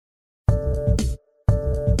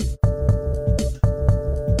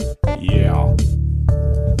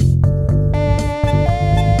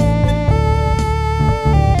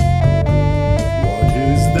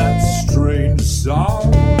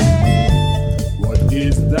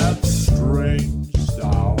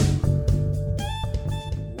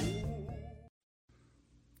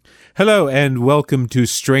Hello and welcome to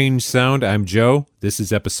Strange Sound. I'm Joe. This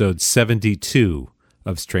is episode 72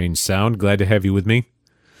 of Strange Sound. Glad to have you with me.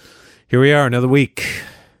 Here we are, another week.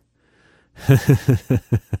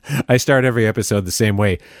 I start every episode the same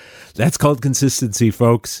way. That's called consistency,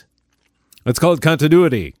 folks. That's called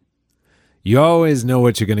continuity. You always know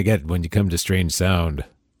what you're going to get when you come to Strange Sound.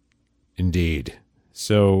 Indeed.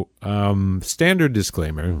 So, standard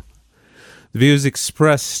disclaimer. The views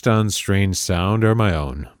expressed on Strange Sound are my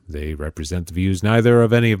own. They represent the views neither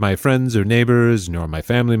of any of my friends or neighbors, nor my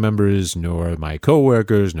family members, nor my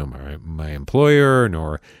co-workers, nor my employer,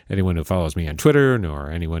 nor anyone who follows me on Twitter,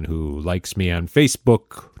 nor anyone who likes me on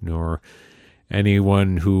Facebook, nor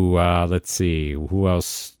anyone who, let's see, who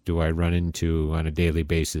else do I run into on a daily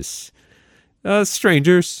basis?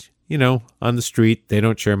 Strangers, on the street. They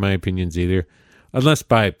don't share my opinions either, unless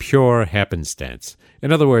by pure happenstance.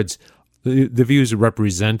 In other words, the views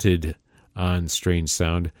represented on Strange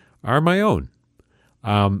Sound are my own.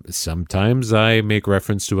 Sometimes I make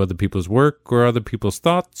reference to other people's work or other people's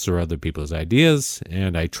thoughts or other people's ideas,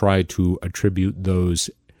 and I try to attribute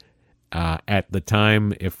those at the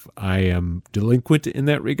time. If I am delinquent in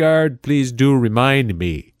that regard, please do remind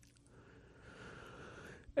me.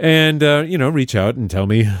 And, reach out and tell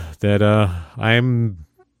me that I'm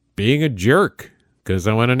being a jerk, because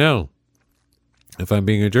I want to know. If I'm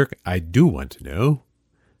being a jerk, I do want to know.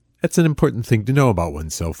 That's an important thing to know about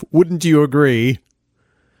oneself. Wouldn't you agree?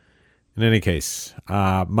 In any case,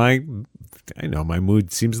 I know my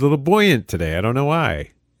mood seems a little buoyant today. I don't know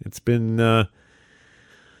why. It's been a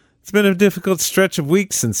difficult stretch of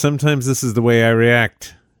weeks, and sometimes this is the way I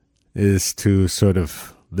react, is to sort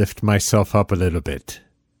of lift myself up a little bit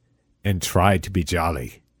and try to be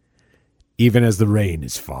jolly, even as the rain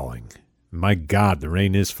is falling. My God, the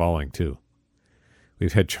rain is falling too.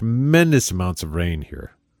 We've had tremendous amounts of rain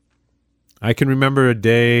here. I remember a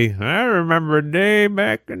day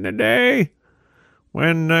back in the day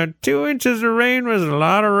when 2 inches of rain was a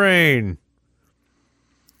lot of rain.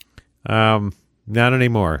 Not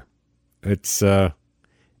anymore. It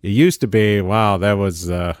used to be, wow, that was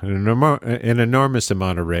an enormous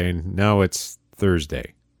amount of rain. Now it's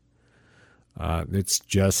Thursday. It's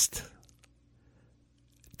just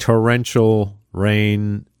torrential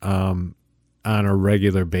rain on a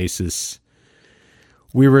regular basis.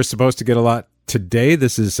 We were supposed to get a lot today.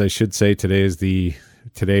 Today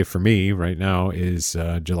for me right now is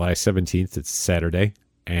July 17th. It's Saturday,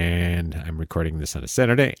 and I'm recording this on a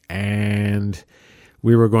Saturday, and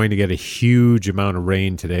we were going to get a huge amount of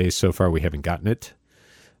rain today. So far, we haven't gotten it.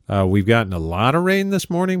 We've gotten a lot of rain this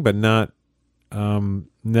morning, but not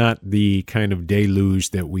the kind of deluge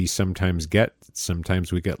that we sometimes get.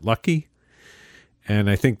 Sometimes we get lucky.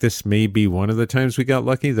 And I think this may be one of the times we got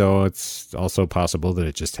lucky, though it's also possible that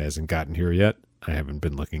it just hasn't gotten here yet. I haven't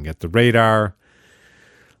been looking at the radar.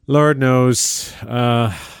 Lord knows.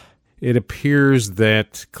 It appears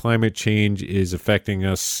that climate change is affecting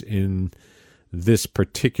us in this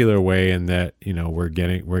particular way, and that, we're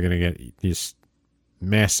going to get these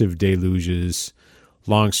massive deluges,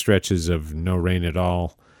 long stretches of no rain at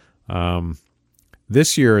all.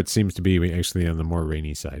 This year, it seems to be actually on the more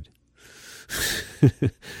rainy side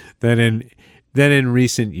than in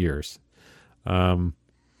recent years, and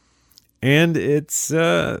it's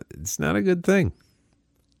not a good thing.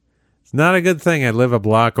 It's not a good thing. I live a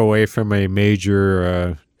block away from a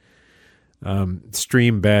major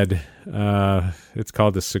stream bed. It's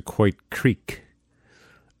called the Sequoia Creek,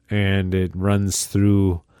 and it runs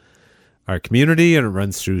through our community, and it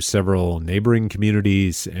runs through several neighboring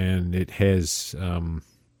communities, and it has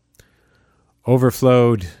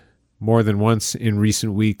overflowed more than once in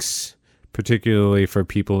recent weeks, particularly for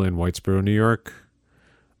people in Whitesboro, New York,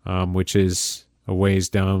 which is a ways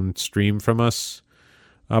downstream from us.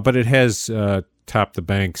 But it has topped the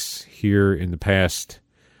banks here in the past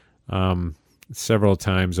several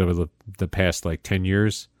times over the past 10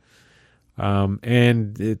 years.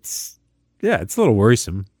 And it's a little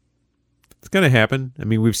worrisome. It's going to happen. I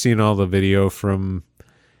mean, we've seen all the video from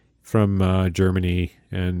Germany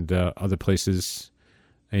and other places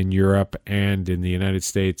in Europe and in the United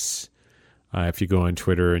States. If you go on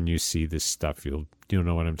Twitter and you see this stuff, you'll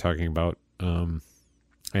know what I'm talking about. And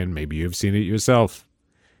maybe you've seen it yourself.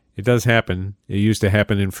 It does happen. It used to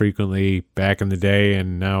happen infrequently back in the day,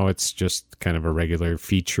 and now it's just kind of a regular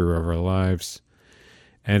feature of our lives.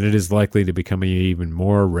 And it is likely to become an even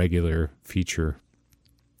more regular feature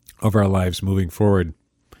of our lives moving forward.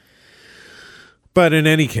 But in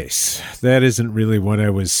any case, that isn't really what I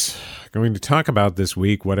was going to talk about this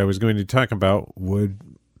week. What I was going to talk about would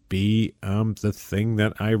be the thing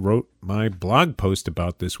that I wrote my blog post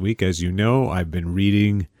about this week. As you know, I've been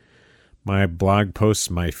reading my blog posts,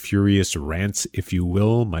 my furious rants, if you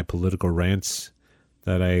will, my political rants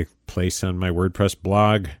that I place on my WordPress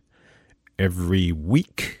blog every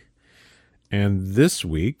week. And this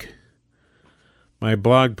week, my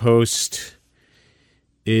blog post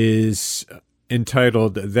is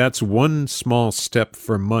entitled, "That's One Small Step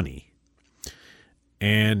for Money."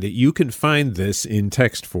 And you can find this in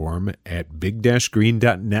text form at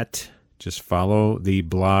big-green.net. Just follow the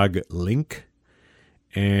blog link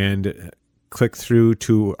and click through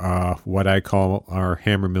to what I call our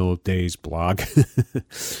Hammer Mill Days blog,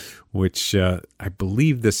 which I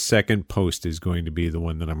believe the second post is going to be the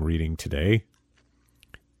one that I'm reading today.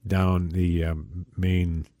 Down the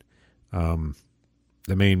main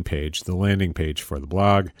page, the landing page for the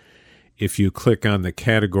blog, if you click on the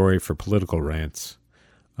category for political rants,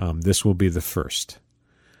 this will be the first.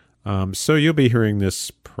 So you'll be hearing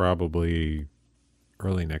this probably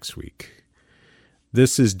early next week.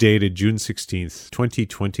 This is dated June 16th,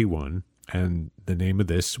 2021, and the name of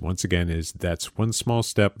this, once again, is "That's One Small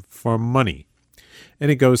Step for Money." And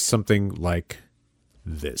it goes something like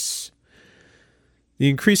this. The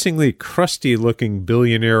increasingly crusty-looking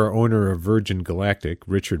billionaire owner of Virgin Galactic,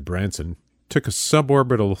 Richard Branson, took a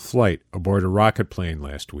suborbital flight aboard a rocket plane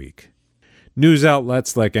last week. News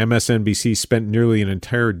outlets like MSNBC spent nearly an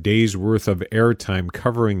entire day's worth of airtime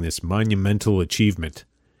covering this monumental achievement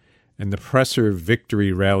and the presser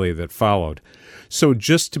victory rally that followed. So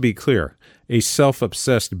just to be clear, a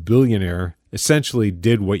self-obsessed billionaire essentially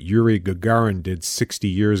did what Yuri Gagarin did 60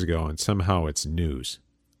 years ago, and somehow it's news.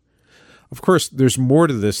 Of course, there's more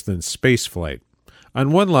to this than spaceflight.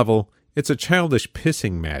 On one level, it's a childish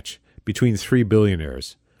pissing match between three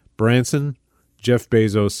billionaires, Branson, Jeff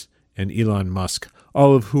Bezos, and Elon Musk,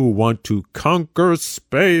 all of who want to conquer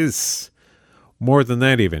space. More than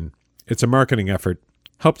that even, it's a marketing effort,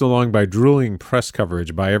 helped along by drooling press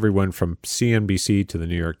coverage by everyone from CNBC to the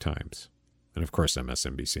New York Times. And of course,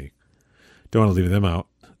 MSNBC. Don't want to leave them out.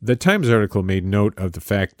 The Times article made note of the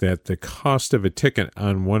fact that the cost of a ticket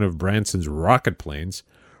on one of Branson's rocket planes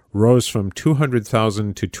rose from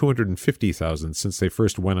 $200,000 to $250,000 since they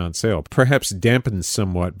first went on sale, perhaps dampened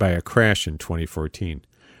somewhat by a crash in 2014.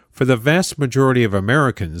 For the vast majority of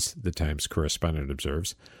Americans, the Times correspondent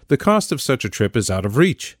observes, the cost of such a trip is out of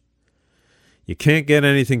reach. You can't get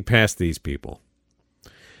anything past these people.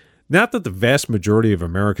 Not that the vast majority of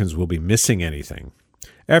Americans will be missing anything.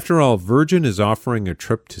 After all, Virgin is offering a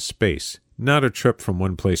trip to space, not a trip from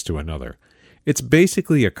one place to another. It's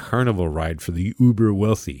basically a carnival ride for the uber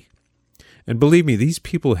wealthy. And believe me, these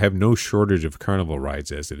people have no shortage of carnival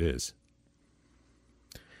rides as it is.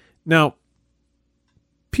 Now,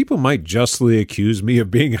 people might justly accuse me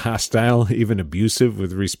of being hostile, even abusive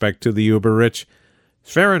with respect to the uber rich.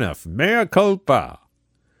 Fair enough, mea culpa.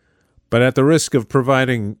 But at the risk of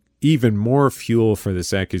providing even more fuel for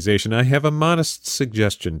this accusation, I have a modest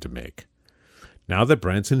suggestion to make. Now that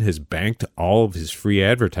Branson has banked all of his free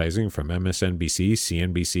advertising from MSNBC,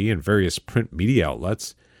 CNBC, and various print media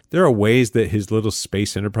outlets, there are ways that his little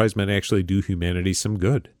space enterprise might actually do humanity some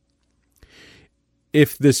good.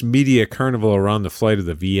 If this media carnival around the flight of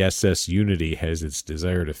the VSS Unity has its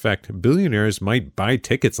desired effect, billionaires might buy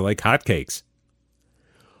tickets like hotcakes.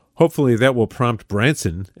 Hopefully that will prompt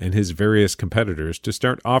Branson and his various competitors to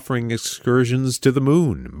start offering excursions to the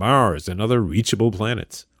moon, Mars, and other reachable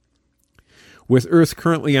planets. With Earth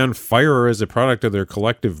currently on fire as a product of their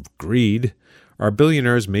collective greed, our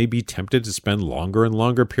billionaires may be tempted to spend longer and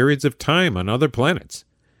longer periods of time on other planets.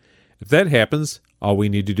 If that happens, all we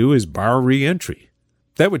need to do is bar re-entry.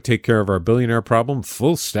 That would take care of our billionaire problem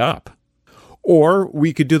full stop. Or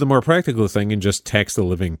we could do the more practical thing and just tax the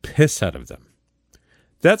living piss out of them.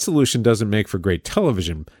 That solution doesn't make for great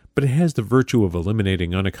television, but it has the virtue of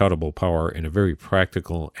eliminating unaccountable power in a very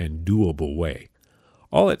practical and doable way.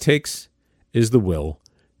 All it takes is the will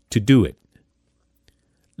to do it.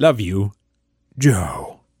 Love you,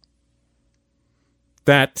 Joe.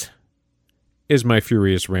 That is my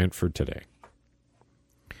furious rant for today.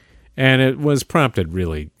 And it was prompted,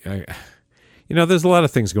 really. There's a lot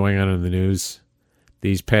of things going on in the news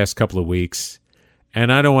these past couple of weeks,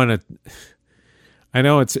 and I don't want to... I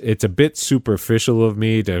know it's a bit superficial of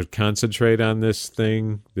me to concentrate on this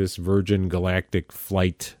thing, this Virgin Galactic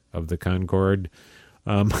flight of the Concorde,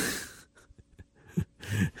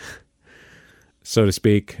 so to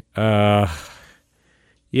speak. Yeah,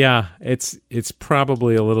 it's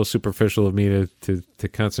probably a little superficial of me to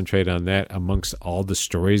concentrate on that amongst all the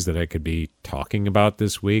stories that I could be talking about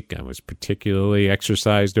this week. I was particularly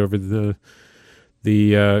exercised over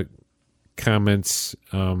the comments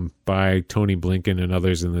by Tony Blinken and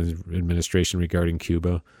others in the administration regarding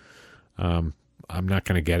Cuba. I'm not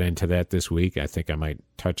going to get into that this week. I think I might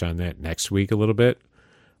touch on that next week a little bit.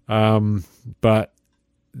 But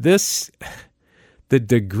the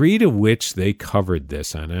degree to which they covered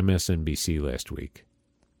this on MSNBC last week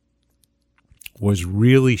was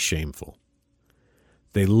really shameful.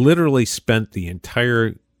 They literally spent the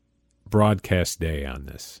entire broadcast day on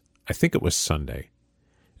this. I think it was Sunday,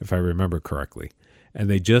 if I remember correctly. And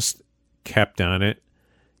they just kept on it.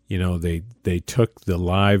 You know, they took the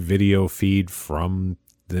live video feed from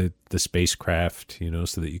the spacecraft, you know,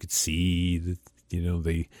 so that you could see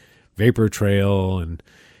the vapor trail, and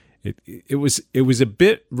it was a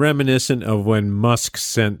bit reminiscent of when Musk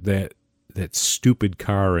sent that stupid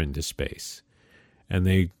car into space. And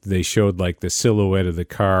they showed like the silhouette of the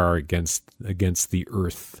car against the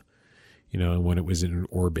Earth, you know, when it was in an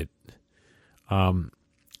orbit.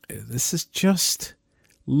 This is just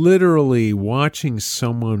literally watching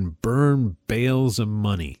someone burn bales of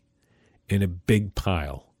money in a big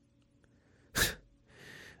pile.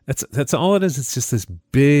 That's all it is. It's just this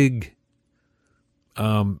big.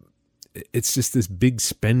 It's just this big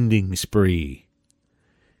spending spree.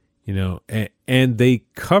 You know, and they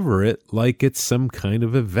cover it like it's some kind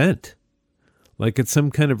of event, like it's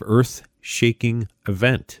some kind of earth-shaking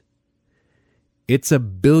event. It's a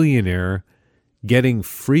billionaire getting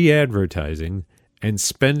free advertising and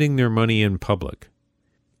spending their money in public,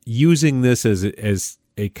 using this as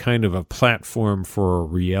a kind of a platform for a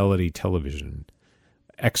reality television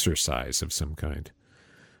exercise of some kind.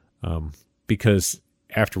 Because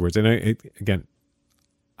afterwards, and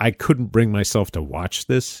I couldn't bring myself to watch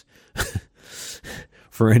this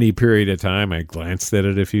for any period of time. I glanced at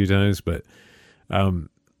it a few times, but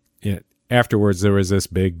afterwards there was this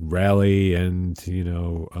big rally, and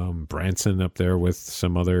Branson up there with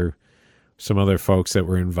some other folks that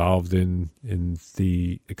were involved in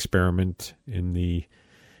the experiment, in the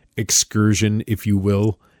excursion, if you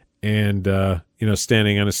will, and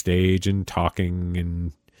standing on a stage and talking,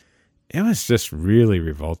 and it was just really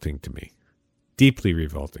revolting to me. Deeply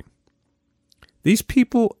revolting. These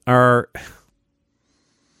people they're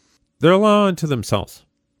a law unto themselves.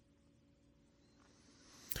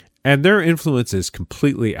 And their influence is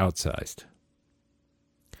completely outsized.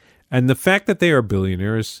 And the fact that they are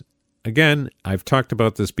billionaires, again, I've talked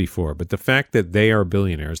about this before, but the fact that they are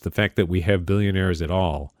billionaires, the fact that we have billionaires at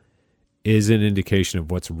all, is an indication of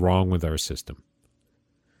what's wrong with our system.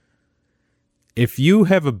 If you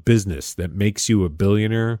have a business that makes you a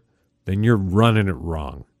billionaire, then you're running it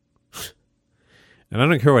wrong. And I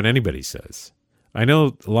don't care what anybody says. I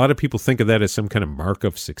know a lot of people think of that as some kind of mark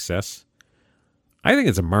of success. I think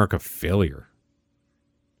it's a mark of failure.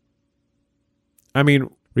 I mean,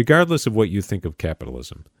 regardless of what you think of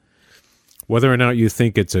capitalism, whether or not you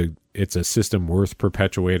think it's a system worth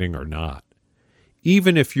perpetuating or not,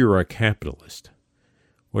 even if you're a capitalist,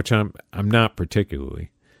 which I'm not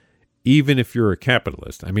particularly, even if you're a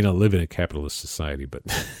capitalist, I mean, I live in a capitalist society, but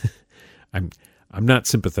I'm not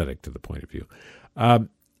sympathetic to the point of view.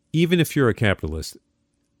 Even if you're a capitalist,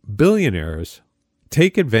 billionaires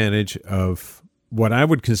take advantage of what I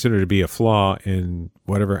would consider to be a flaw in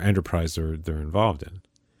whatever enterprise they're involved in.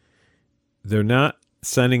 They're not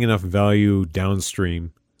sending enough value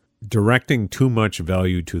downstream, directing too much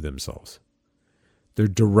value to themselves. They're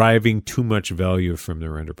deriving too much value from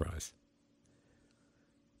their enterprise.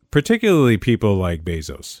 Particularly people like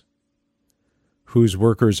Bezos, whose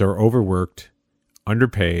workers are overworked,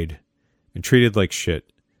 underpaid, and treated like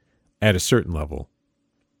shit at a certain level.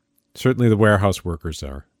 Certainly the warehouse workers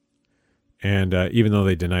are. And even though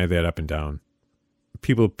they deny that up and down,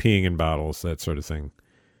 people peeing in bottles, that sort of thing.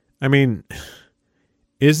 I mean,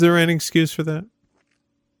 is there an excuse for that?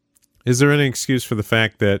 Is there any excuse for the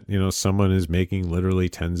fact that, someone is making literally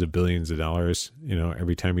tens of billions of dollars,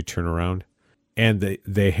 every time you turn around, and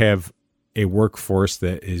they have a workforce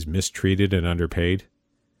that is mistreated and underpaid?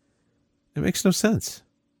 It makes no sense.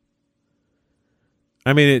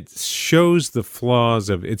 I mean, it shows the flaws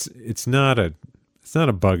of it's not a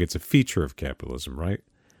bug, it's a feature of capitalism, right?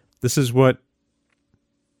 This is what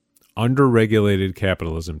underregulated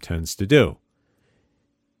capitalism tends to do.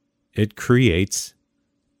 It creates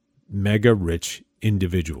mega rich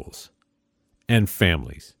individuals and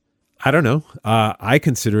families. I don't know. I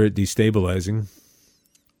consider it destabilizing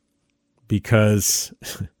because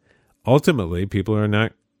ultimately people are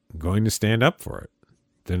not going to stand up for it.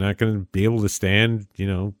 They're not going to be able to stand,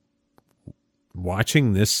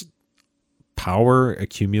 watching this power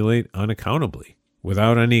accumulate unaccountably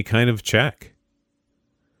without any kind of check.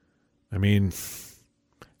 I mean,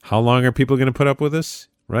 how long are people going to put up with this,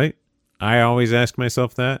 right? I always ask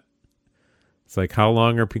myself that. It's like, how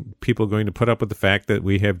long are people going to put up with the fact that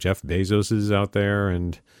we have Jeff Bezos's out there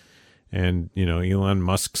and Elon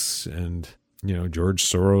Musk's and George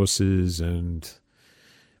Soros's and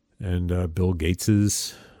Bill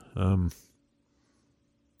Gates's? How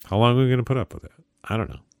long are we going to put up with it? I don't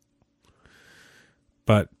know.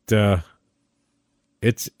 But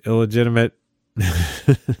it's illegitimate.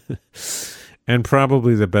 And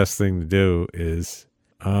probably the best thing to do is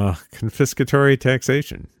confiscatory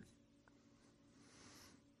taxation.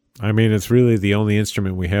 I mean, it's really the only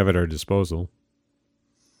instrument we have at our disposal.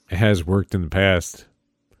 It has worked in the past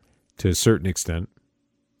to a certain extent.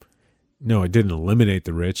 No, it didn't eliminate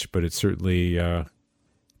the rich, but it certainly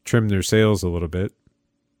trimmed their sails a little bit.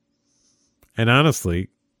 And honestly,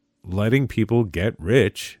 letting people get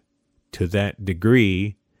rich to that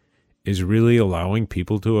degree is really allowing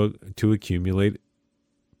people to accumulate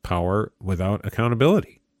power without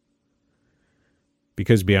accountability.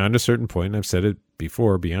 Because beyond a certain point, and I've said it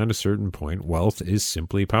before, beyond a certain point, wealth is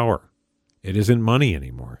simply power. It isn't money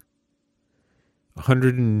anymore.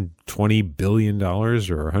 $120 billion or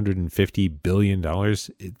 $150 billion,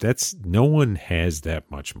 that's, no one has that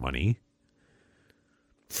much money.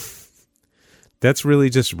 That's really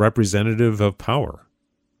just representative of power,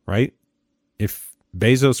 right? If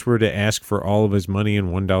Bezos were to ask for all of his money in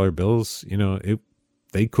 $1 bills,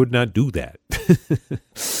 they could not do that.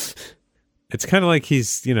 It's kind of like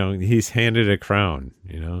he's handed a crown,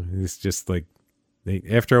 he's just like,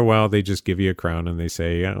 after a while, they just give you a crown and they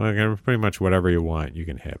say, yeah, pretty much whatever you want, you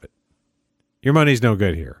can have it. Your money's no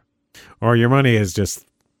good here. Or your money is just,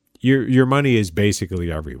 your money is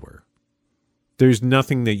basically everywhere. There's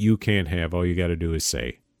nothing that you can't have. All you got to do is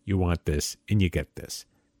say, you want this and you get this.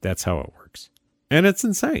 That's how it works. And it's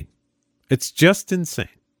insane. It's just insane.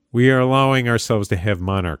 We are allowing ourselves to have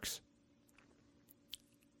monarchs.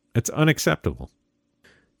 It's unacceptable.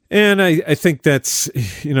 And I think that's,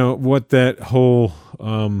 what that whole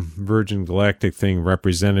Virgin Galactic thing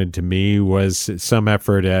represented to me was some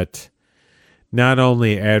effort at not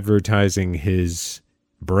only advertising his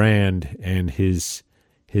brand and his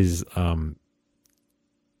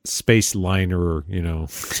space liner,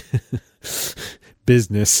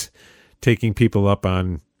 business, taking people up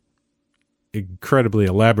on incredibly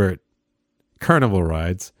elaborate carnival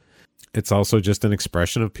rides. It's also just an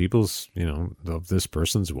expression of people's, of this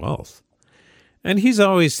person's wealth. And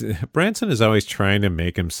Branson is always trying to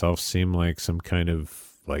make himself seem like some kind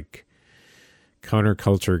of like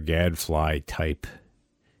counterculture gadfly type,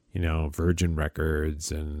 Virgin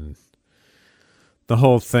Records and the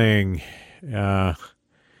whole thing.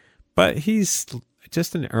 But he's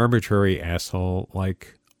just an arbitrary asshole,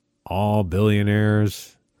 like all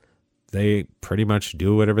billionaires. They pretty much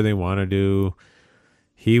do whatever they want to do.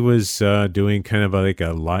 He was doing kind of like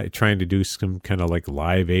trying to do some kind of like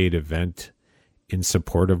Live Aid event in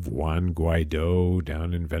support of Juan Guaido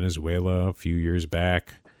down in Venezuela a few years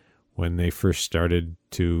back when they first started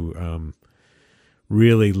to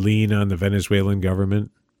really lean on the Venezuelan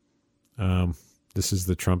government. This is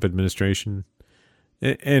the Trump administration.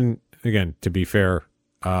 And again, to be fair,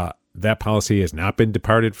 that policy has not been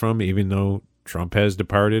departed from, even though Trump has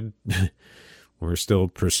departed. We're still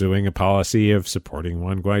pursuing a policy of supporting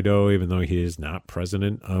Juan Guaido, even though he is not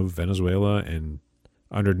president of Venezuela and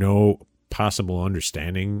under no possible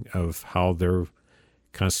understanding of how their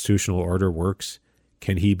constitutional order works.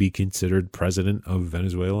 Can he be considered president of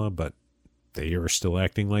Venezuela? But they are still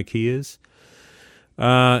acting like he is.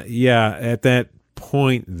 At that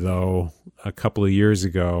point, though, a couple of years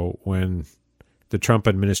ago, when the Trump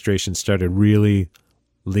administration started really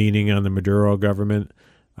leaning on the Maduro government,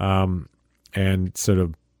 and sort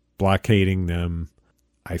of blockading them,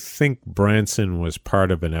 I think Branson was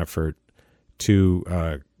part of an effort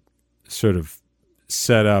to sort of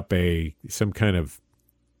set up some kind of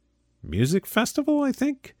music festival, I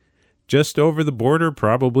think, just over the border,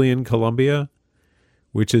 probably in Colombia,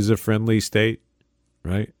 which is a friendly state,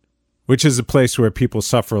 right? Which is a place where people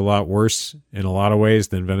suffer a lot worse in a lot of ways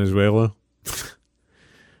than Venezuela.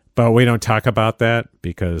 But we don't talk about that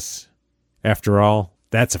because, after all,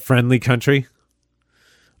 that's a friendly country.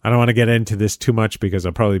 I don't want to get into this too much because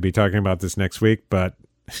I'll probably be talking about this next week, but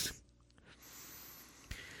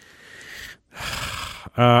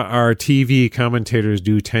our TV commentators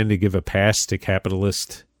do tend to give a pass to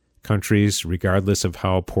capitalist countries, regardless of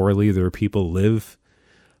how poorly their people live,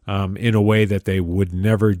 in a way that they would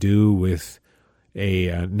never do with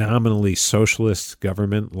a nominally socialist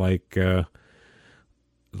government like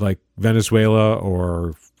Venezuela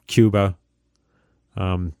or Cuba.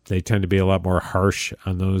 They tend to be a lot more harsh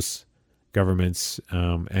on those governments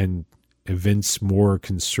and evince more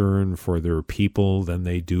concern for their people than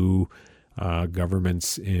they do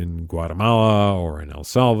governments in Guatemala or in El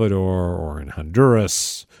Salvador or in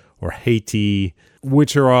Honduras or Haiti,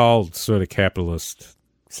 which are all sort of capitalist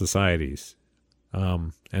societies,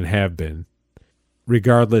 and have been,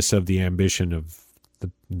 regardless of the ambition of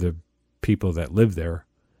the people that live there,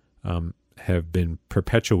 have been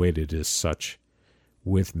perpetuated as such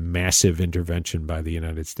with massive intervention by the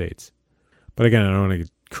United States. But again, I don't want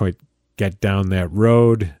to quite get down that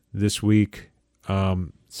road this week.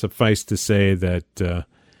 Suffice to say that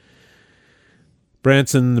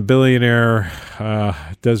Branson, the billionaire,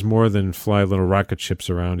 does more than fly little rocket ships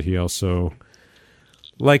around. He also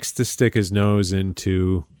likes to stick his nose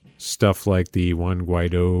into stuff like the Juan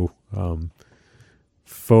Guaido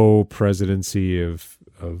faux presidency of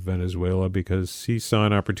Venezuela, because he saw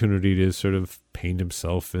an opportunity to sort of paint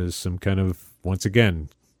himself as some kind of, once again,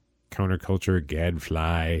 counterculture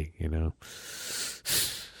gadfly,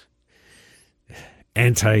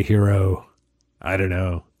 anti-hero, I don't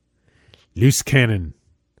know, loose cannon.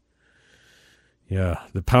 Yeah,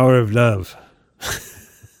 the power of love.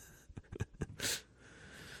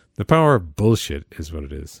 The power of bullshit is what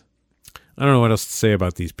it is. I don't know what else to say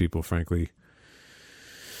about these people, frankly.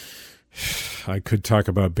 I could talk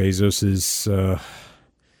about Bezos's, I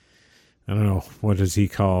don't know, what does he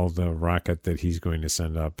call the rocket that he's going to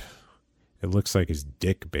send up? It looks like his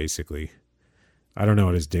dick, basically. I don't know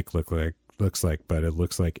what his dick looks like, but it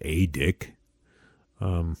looks like a dick,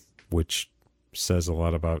 which says a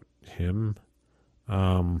lot about him.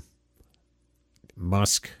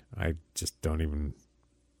 Musk, I just don't even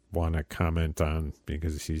want to comment on,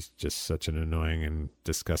 because he's just such an annoying and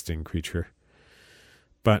disgusting creature.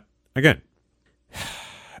 But again,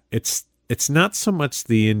 it's not so much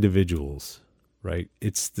the individuals, right?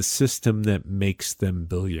 It's the system that makes them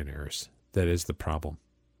billionaires that is the problem.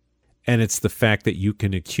 And it's the fact that you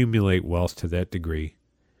can accumulate wealth to that degree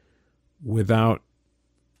without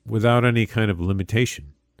any kind of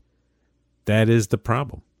limitation. That is the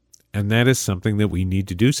problem. And that is something that we need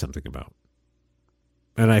to do something about.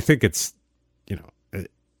 And I think it's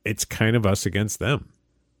kind of us against them,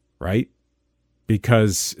 right?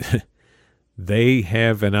 Because they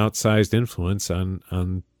have an outsized influence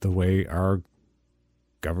on the way our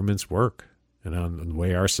governments work and on the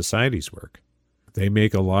way our societies work. They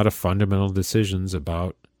make a lot of fundamental decisions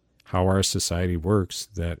about how our society works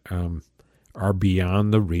that are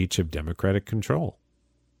beyond the reach of democratic control.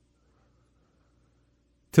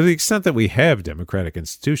 To the extent that we have democratic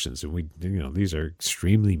institutions, and these are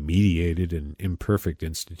extremely mediated and imperfect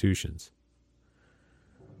institutions.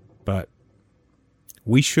 But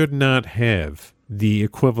we should not have the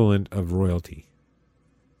equivalent of royalty,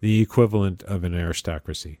 the equivalent of an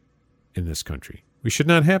aristocracy in this country. We should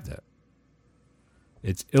not have that.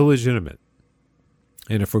 It's illegitimate.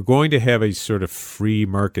 And if we're going to have a sort of free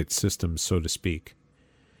market system, so to speak,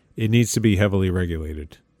 it needs to be heavily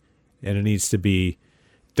regulated. And it needs to be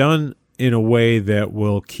done in a way that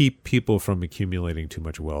will keep people from accumulating too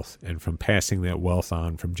much wealth and from passing that wealth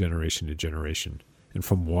on from generation to generation and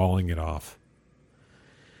from walling it off.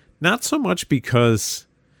 Not so much because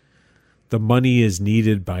the money is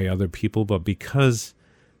needed by other people, but because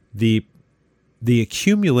the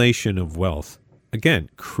accumulation of wealth, again,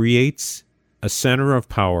 creates a center of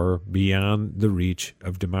power beyond the reach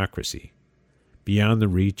of democracy, beyond the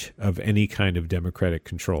reach of any kind of democratic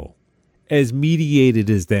control, as mediated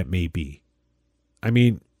as that may be. I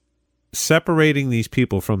mean, separating these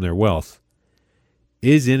people from their wealth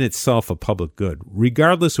is in itself a public good,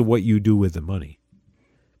 regardless of what you do with the money.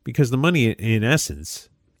 Because the money, in essence,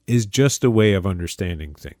 is just a way of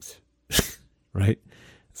understanding things, right?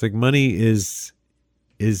 It's like money is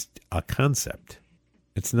a concept.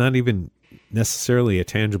 It's not even necessarily a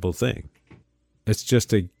tangible thing. It's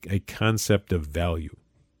just a concept of value.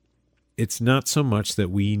 It's not so much that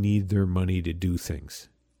we need their money to do things.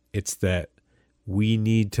 It's that we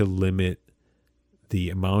need to limit the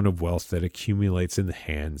amount of wealth that accumulates in the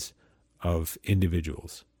hands of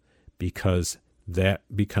individuals, because that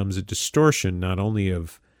becomes a distortion not only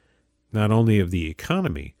of the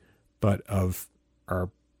economy, but of our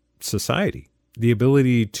society. The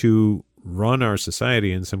ability to run our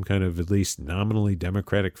society in some kind of at least nominally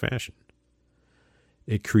democratic fashion.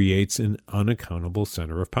 It creates an unaccountable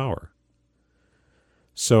center of power.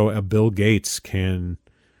 So a Bill Gates can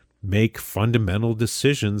make fundamental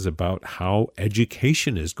decisions about how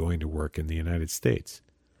education is going to work in the United States.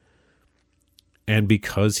 And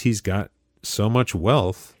because he's got so much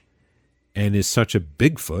wealth and is such a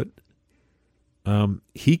Bigfoot,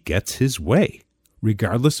 he gets his way,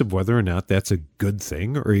 regardless of whether or not that's a good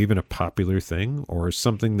thing or even a popular thing or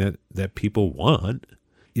something that people want.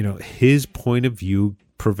 His point of view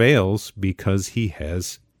prevails because he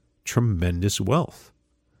has tremendous wealth.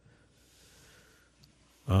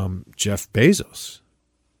 Jeff Bezos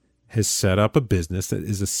has set up a business that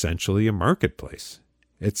is essentially a marketplace.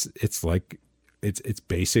 It's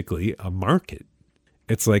basically a market.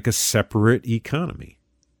 It's like a separate economy.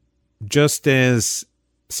 Just as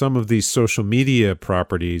some of these social media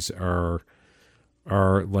properties are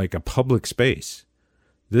like a public space,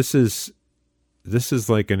 this is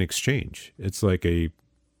like an exchange. It's like a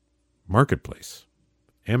marketplace.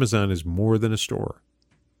 Amazon is more than a store.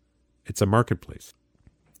 It's a marketplace.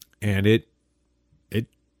 And it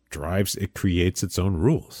creates its own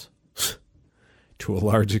rules to a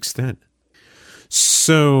large extent.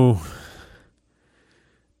 So,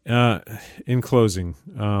 in closing,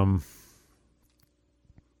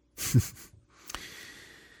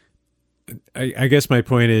 I guess my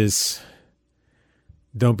point is,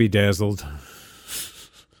 don't be dazzled.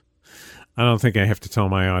 I don't think I have to tell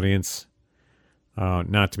my audience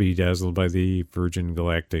not to be dazzled by the Virgin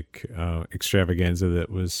Galactic extravaganza that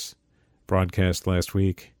was broadcast last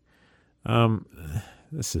week.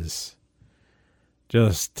 This is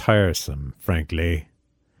just tiresome, frankly.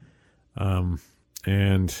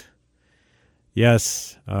 And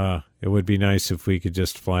yes, it would be nice if we could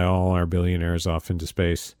just fly all our billionaires off into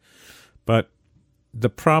space. But the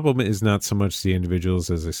problem is not so much the individuals,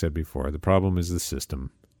 as I said before. The problem is the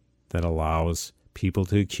system that allows people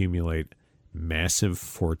to accumulate massive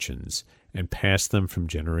fortunes and pass them from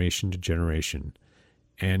generation to generation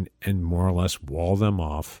and more or less wall them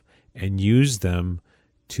off and use them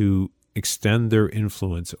to extend their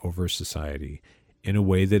influence over society in a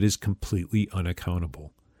way that is completely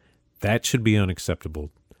unaccountable. That should be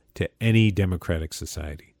unacceptable to any democratic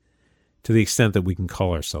society, to the extent that we can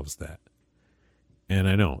call ourselves that. And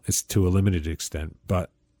I know it's to a limited extent, but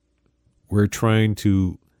we're trying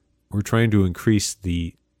to increase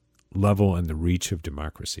the level and the reach of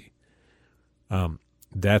democracy.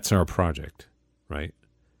 That's our project, right?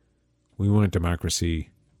 We want democracy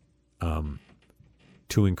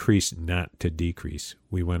to increase, not to decrease.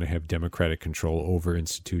 We want to have democratic control over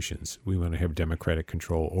institutions. We want to have democratic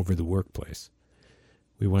control over the workplace.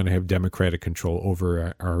 We want to have democratic control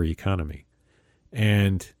over our economy.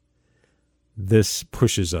 And this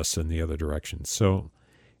pushes us in the other direction. So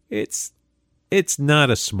it's not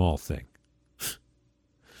a small thing,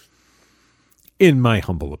 in my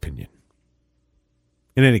humble opinion.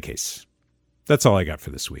 In any case, that's all I got for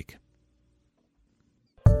this week.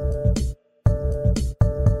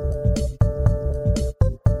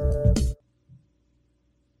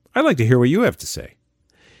 I'd like to hear what you have to say.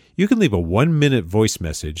 You can leave a 1-minute voice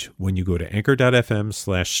message when you go to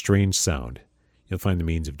anchor.fm/strange sound. You'll find the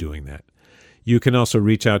means of doing that. You can also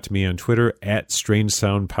reach out to me on Twitter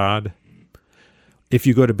 @StrangeSoundPod. If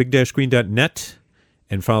you go to big-green.net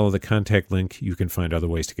and follow the contact link, you can find other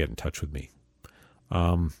ways to get in touch with me.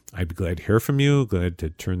 I'd be glad to hear from you, glad to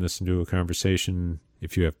turn this into a conversation.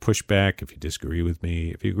 If you have pushback, if you disagree with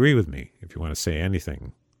me, if you agree with me, if you want to say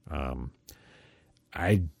anything,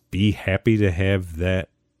 I'd be happy to have that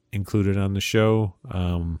included on the show.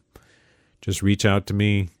 Just reach out to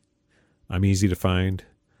me. I'm easy to find.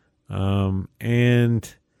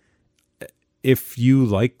 And if you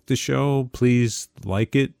like the show, please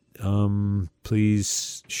like it.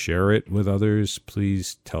 Please share it with others.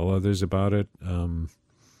 Please tell others about it.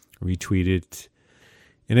 Retweet it.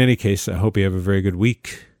 In any case, I hope you have a very good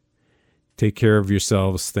week. Take care of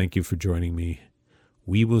yourselves. Thank you for joining me.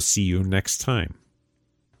 We will see you next time.